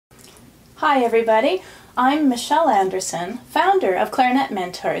Hi everybody, I'm Michelle Anderson, founder of Clarinet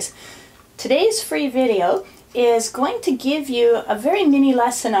Mentors. Today's free video is going to give you a very mini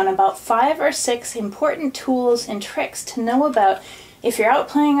lesson on about 5 or 6 important tools and tricks to know about if you're out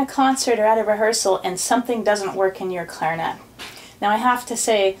playing a concert or at a rehearsal and something doesn't work in your clarinet. Now I have to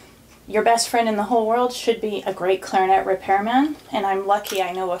say, your best friend in the whole world should be a great clarinet repairman, and I'm lucky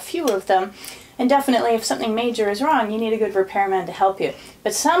I know a few of them. And definitely if something major is wrong, you need a good repairman to help you.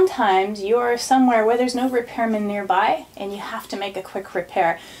 But sometimes you're somewhere where there's no repairman nearby and you have to make a quick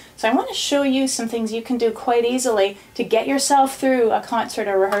repair. So I want to show you some things you can do quite easily to get yourself through a concert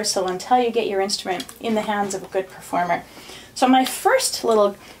or rehearsal until you get your instrument in the hands of a good performer. So my first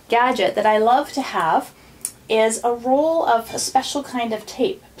little gadget that I love to have is a roll of a special kind of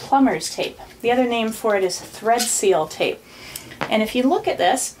tape, plumber's tape. The other name for it is thread seal tape. And if you look at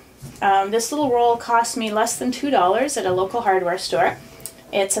this, this little roll cost me less than $2 at a local hardware store.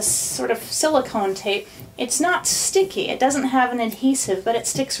 It's a sort of silicone tape. It's not sticky, it doesn't have an adhesive, but it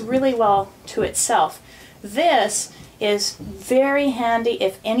sticks really well to itself. This is very handy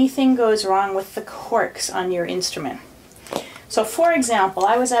if anything goes wrong with the corks on your instrument. So for example,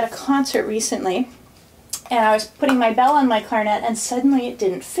 I was at a concert recently and I was putting my bell on my clarinet and suddenly it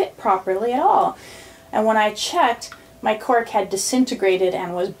didn't fit properly at all. And when I checked, my cork had disintegrated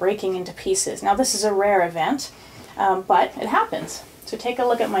and was breaking into pieces. Now this is a rare event, but it happens. So take a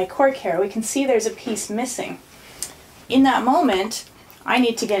look at my cork here. We can see there's a piece missing. In that moment, I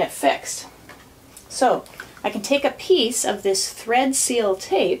need to get it fixed. So I can take a piece of this thread seal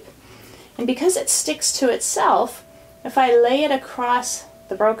tape, and because it sticks to itself, if I lay it across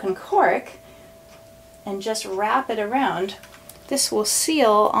the broken cork and just wrap it around, this will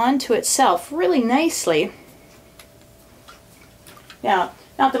seal onto itself really nicely. Now,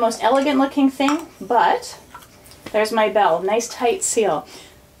 not the most elegant looking thing, but there's my bell. Nice tight seal.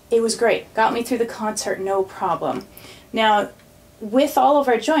 It was great. Got me through the concert, no problem. Now, with all of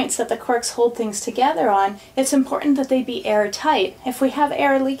our joints that the corks hold things together on, it's important that they be airtight. If we have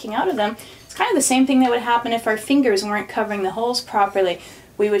air leaking out of them, it's kind of the same thing that would happen if our fingers weren't covering the holes properly.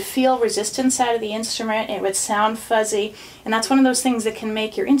 We would feel resistance out of the instrument, it would sound fuzzy, and that's one of those things that can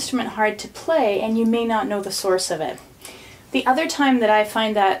make your instrument hard to play and you may not know the source of it. The other time that I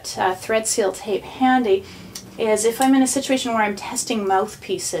find that thread seal tape handy is if I'm in a situation where I'm testing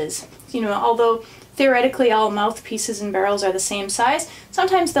mouthpieces. You know, although theoretically all mouthpieces and barrels are the same size,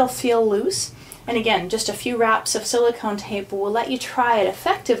 sometimes they'll feel loose. And again, just a few wraps of silicone tape will let you try it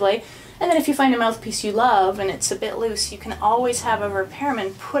effectively. And then if you find a mouthpiece you love and it's a bit loose, you can always have a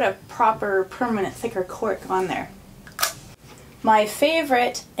repairman put a proper, permanent, thicker cork on there. My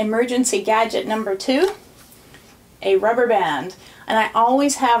favorite emergency gadget number 2, a rubber band. And I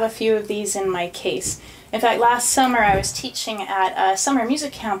always have a few of these in my case. In fact, last summer I was teaching at a summer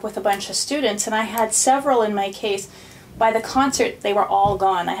music camp with a bunch of students and I had several in my case. By the concert they were all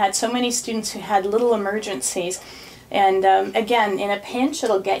gone. I had so many students who had little emergencies, and again, in a pinch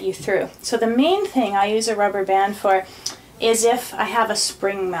it'll get you through. So the main thing I use a rubber band for is if I have a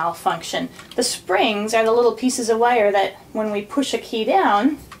spring malfunction. The springs are the little pieces of wire that when we push a key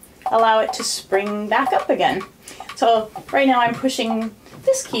down allow it to spring back up again. So right now I'm pushing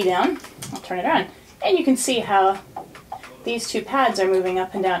this key down, I'll turn it on, and you can see how these two pads are moving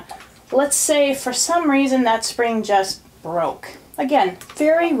up and down. Let's say for some reason that spring just broke. Again,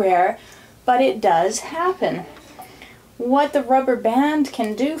 very rare, but it does happen. What the rubber band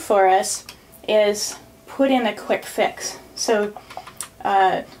can do for us is put in a quick fix. So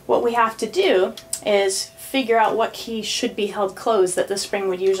what we have to do is figure out what key should be held closed that the spring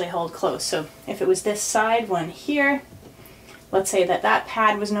would usually hold closed. So if it was this side one here, let's say that that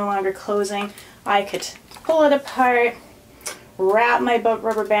pad was no longer closing, I could pull it apart, wrap my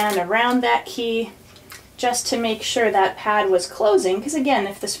rubber band around that key just to make sure that pad was closing, because again,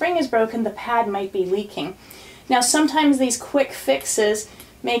 if the spring is broken, the pad might be leaking. Now sometimes these quick fixes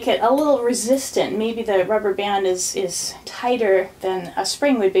make it a little resistant. Maybe the rubber band is tighter than a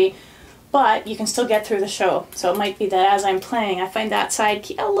spring would be, but you can still get through the show. So it might be that as I'm playing, I find that side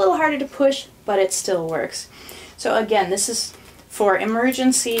key a little harder to push, but it still works. So again, this is for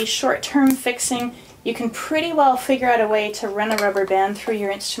emergency, short-term fixing. You can pretty well figure out a way to run a rubber band through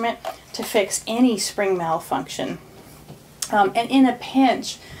your instrument to fix any spring malfunction. And in a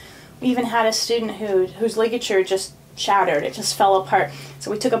pinch, we even had a student whose ligature just shattered, it just fell apart.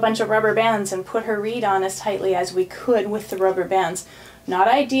 So we took a bunch of rubber bands and put her reed on as tightly as we could with the rubber bands. Not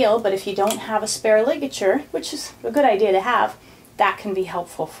ideal, but if you don't have a spare ligature, which is a good idea to have, that can be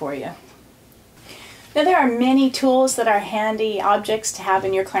helpful for you. Now there are many tools that are handy objects to have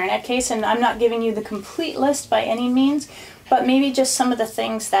in your clarinet case, and I'm not giving you the complete list by any means, but maybe just some of the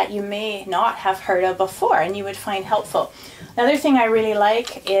things that you may not have heard of before and you would find helpful. Another thing I really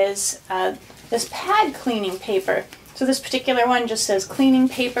like is this pad cleaning paper. So this particular one just says cleaning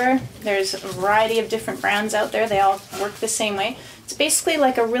paper. There's a variety of different brands out there. They all work the same way. It's basically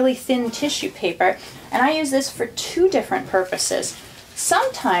like a really thin tissue paper, and I use this for two different purposes.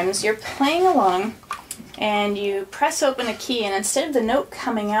 Sometimes you're playing along and you press open a key, and instead of the note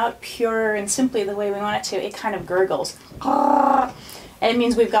coming out pure and simply the way we want it to, it kind of gurgles. And it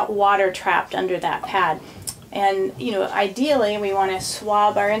means we've got water trapped under that pad. And, you know, ideally we want to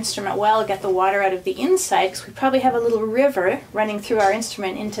swab our instrument well, get the water out of the inside, because we probably have a little river running through our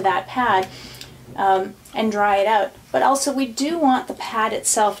instrument into that pad, and dry it out. But also we do want the pad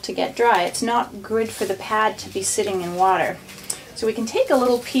itself to get dry. It's not good for the pad to be sitting in water. So we can take a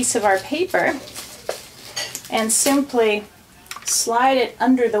little piece of our paper and simply slide it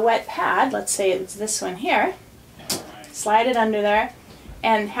under the wet pad. Let's say it's this one here. Slide it under there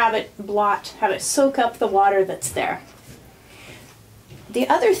and have it soak up the water that's there. The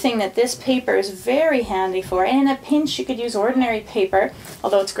other thing that this paper is very handy for, and in a pinch you could use ordinary paper,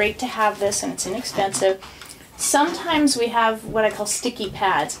 although it's great to have this and it's inexpensive. Sometimes we have what I call sticky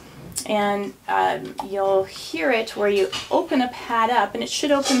pads, and you'll hear it where you open a pad up, and it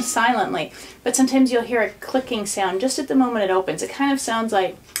should open silently, but sometimes you'll hear a clicking sound just at the moment it opens. It kind of sounds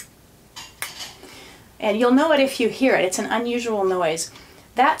like, and you'll know it if you hear it. It's an unusual noise.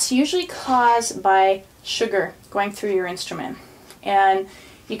 That's usually caused by sugar going through your instrument. And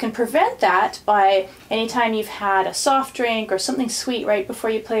you can prevent that by, anytime you've had a soft drink or something sweet right before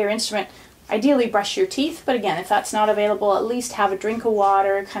you play your instrument, ideally brush your teeth, but again, if that's not available, at least have a drink of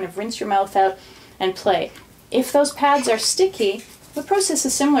water, kind of rinse your mouth out and play. If those pads are sticky, the process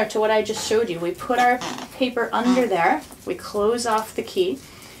is similar to what I just showed you. We put our paper under there, we close off the key,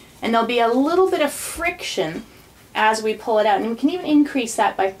 and there'll be a little bit of friction as we pull it out. And we can even increase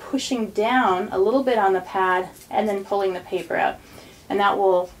that by pushing down a little bit on the pad and then pulling the paper out. And that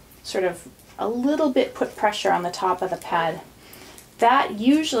will sort of a little bit put pressure on the top of the pad. That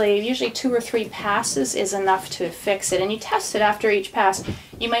usually 2 or 3 passes is enough to fix it. And you test it after each pass.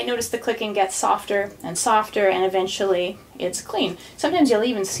 You might notice the clicking gets softer and softer, and eventually it's clean. Sometimes you'll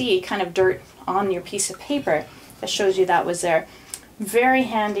even see kind of dirt on your piece of paper that shows you that was there. Very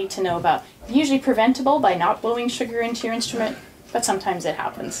handy to know about. Usually preventable by not blowing sugar into your instrument, but sometimes it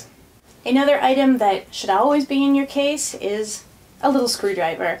happens. Another item that should always be in your case is a little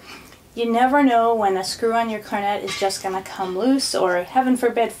screwdriver. You never know when a screw on your clarinet is just going to come loose or, heaven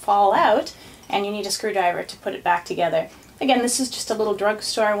forbid, fall out, and you need a screwdriver to put it back together. Again, this is just a little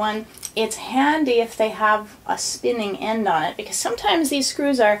drugstore one. It's handy if they have a spinning end on it, because sometimes these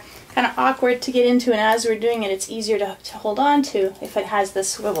screws are kind of awkward to get into, and as we're doing it, it's easier to hold on to if it has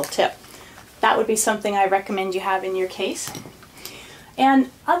this swivel tip. That would be something I recommend you have in your case. And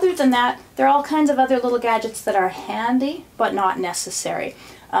other than that, there are all kinds of other little gadgets that are handy, but not necessary.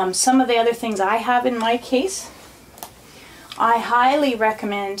 Some of the other things I have in my case, I highly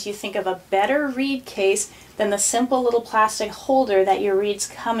recommend you think of a better reed case than the simple little plastic holder that your reeds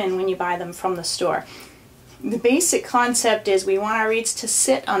come in when you buy them from the store. The basic concept is we want our reeds to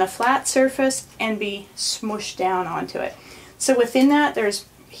sit on a flat surface and be smooshed down onto it. So within that, there's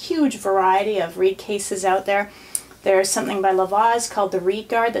a huge variety of reed cases out there. There's something by Lavaz called the Reed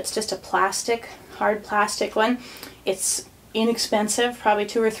Guard that's just a plastic, hard plastic one. It's inexpensive, probably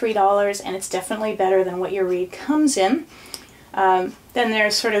 $2 or $3, and it's definitely better than what your reed comes in. Then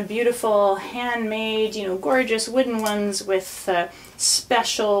there's sort of beautiful handmade, gorgeous wooden ones with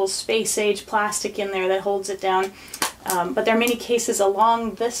special space-age plastic in there that holds it down. But there are many cases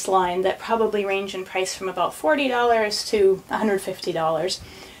along this line that probably range in price from about $40 to $150.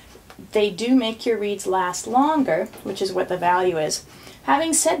 They do make your reeds last longer, which is what the value is.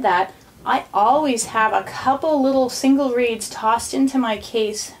 Having said that, I always have a couple little single reeds tossed into my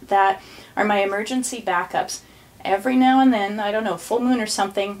case that are my emergency backups. Every now and then, I don't know, full moon or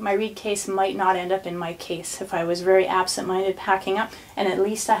something, my reed case might not end up in my case if I was very absent-minded packing up, and at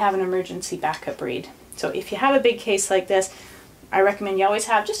least I have an emergency backup reed. So if you have a big case like this, I recommend you always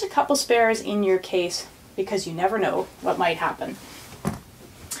have just a couple spares in your case, because you never know what might happen.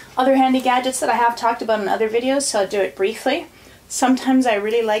 Other handy gadgets that I have talked about in other videos, so I'll do it briefly. Sometimes I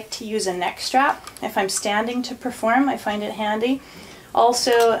really like to use a neck strap. If I'm standing to perform, I find it handy.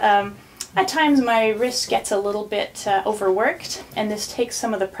 Also, at times my wrist gets a little bit overworked, and this takes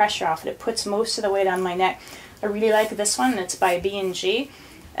some of the pressure off it. It puts most of the weight on my neck. I really like this one. It's by B&G.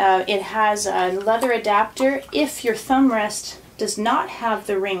 It has a leather adapter. If your thumb rest does not have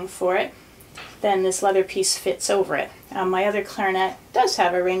the ring for it, then this leather piece fits over it. My other clarinet does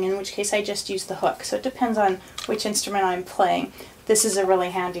have a ring, in which case I just use the hook. So it depends on which instrument I'm playing. This is a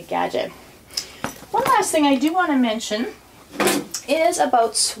really handy gadget. One last thing I do want to mention is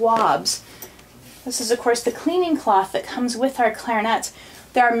about swabs. This is, of course, the cleaning cloth that comes with our clarinets.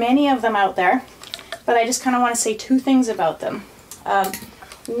 There are many of them out there, but I just kind of want to say two things about them.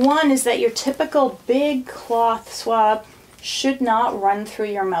 One is that your typical big cloth swab should not run through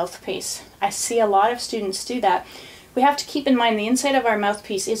your mouthpiece. I see a lot of students do that. We have to keep in mind the inside of our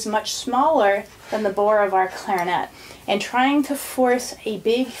mouthpiece is much smaller than the bore of our clarinet, and trying to force a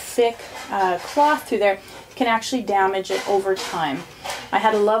big thick cloth through there can actually damage it over time. I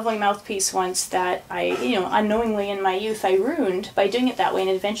had a lovely mouthpiece once that I, unknowingly in my youth I ruined by doing it that way, and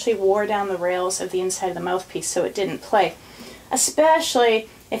it eventually wore down the rails of the inside of the mouthpiece so it didn't play. Especially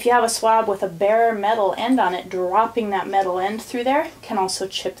if you have a swab with a bare metal end on it, dropping that metal end through there can also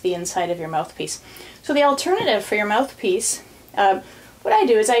chip the inside of your mouthpiece. So the alternative for your mouthpiece, what I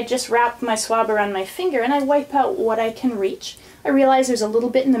do is I just wrap my swab around my finger and I wipe out what I can reach. I realize there's a little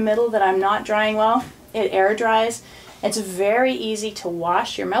bit in the middle that I'm not drying well. It air dries. It's very easy to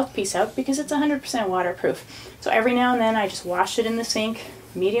wash your mouthpiece out because it's 100% waterproof. So every now and then I just wash it in the sink,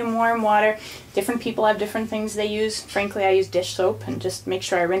 medium warm water. Different people have different things they use. Frankly, I use dish soap and just make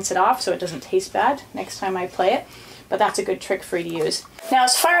sure I rinse it off so it doesn't taste bad next time I play it. But that's a good trick for you to use. Now,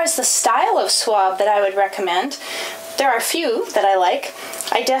 as far as the style of swab that I would recommend, there are a few that I like.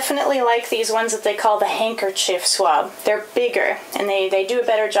 I definitely like these ones that they call the handkerchief swab. They're bigger and they do a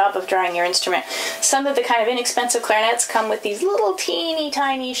better job of drying your instrument. Some of the kind of inexpensive clarinets come with these little teeny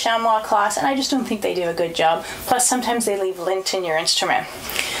tiny chamois cloths, and I just don't think they do a good job. Plus sometimes they leave lint in your instrument.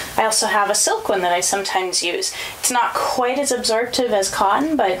 I also have a silk one that I sometimes use. It's not quite as absorptive as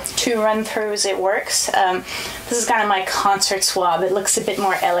cotton, but to run throughs it works. This is kind of my concert swab. It looks a bit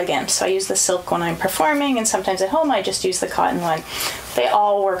more elegant, so I use the silk when I'm performing, and sometimes at home I just use the cotton one. They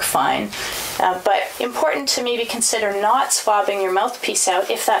all work fine, but important to maybe consider not swabbing your mouthpiece out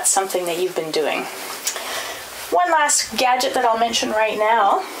if that's something that you've been doing. One last gadget that I'll mention right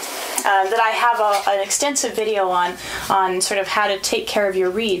now that I have an extensive video on sort of how to take care of your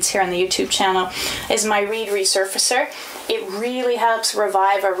reeds here on the YouTube channel is my reed resurfacer. It really helps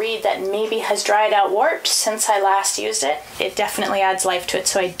revive a reed that maybe has dried out, warped since I last used it. It definitely adds life to it,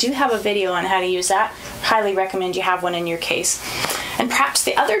 so I do have a video on how to use that. Highly recommend you have one in your case. And perhaps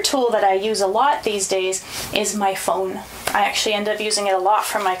the other tool that I use a lot these days is my phone. I actually end up using it a lot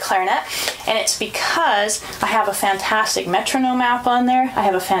for my clarinet, and it's because I have a fantastic metronome app on there. I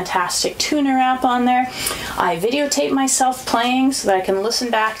have a fantastic tuner app on there. I videotape myself playing so that I can listen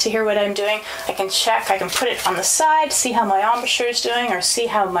back to hear what I'm doing. I can check, I can put it on the side, see how my embouchure is doing, or see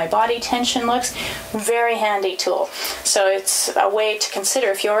how my body tension looks. Very handy tool. So it's a way to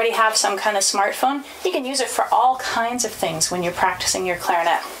consider. If you already have some kind of smartphone, you can use it for all kinds of things when you're practicing your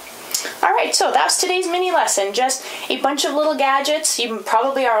clarinet. Alright, so that's today's mini lesson. Just a bunch of little gadgets. You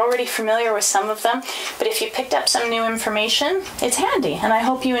probably are already familiar with some of them, but if you picked up some new information, it's handy, and I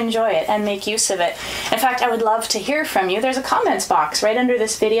hope you enjoy it and make use of it. In fact, I would love to hear from you. There's a comments box right under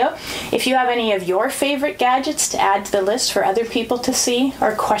this video. If you have any of your favorite gadgets to add to the list for other people to see,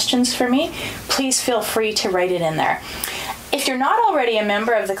 or questions for me, please feel free to write it in there. If you're not already a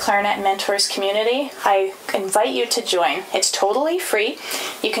member of the Clarinet Mentors community, I invite you to join. It's totally free.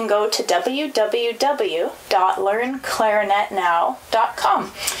 You can go to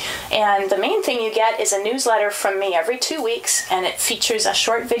www.learnclarinetnow.com. And the main thing you get is a newsletter from me every 2 weeks, and it features a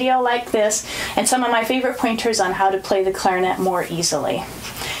short video like this and some of my favorite pointers on how to play the clarinet more easily.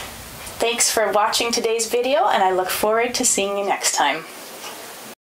 Thanks for watching today's video, and I look forward to seeing you next time.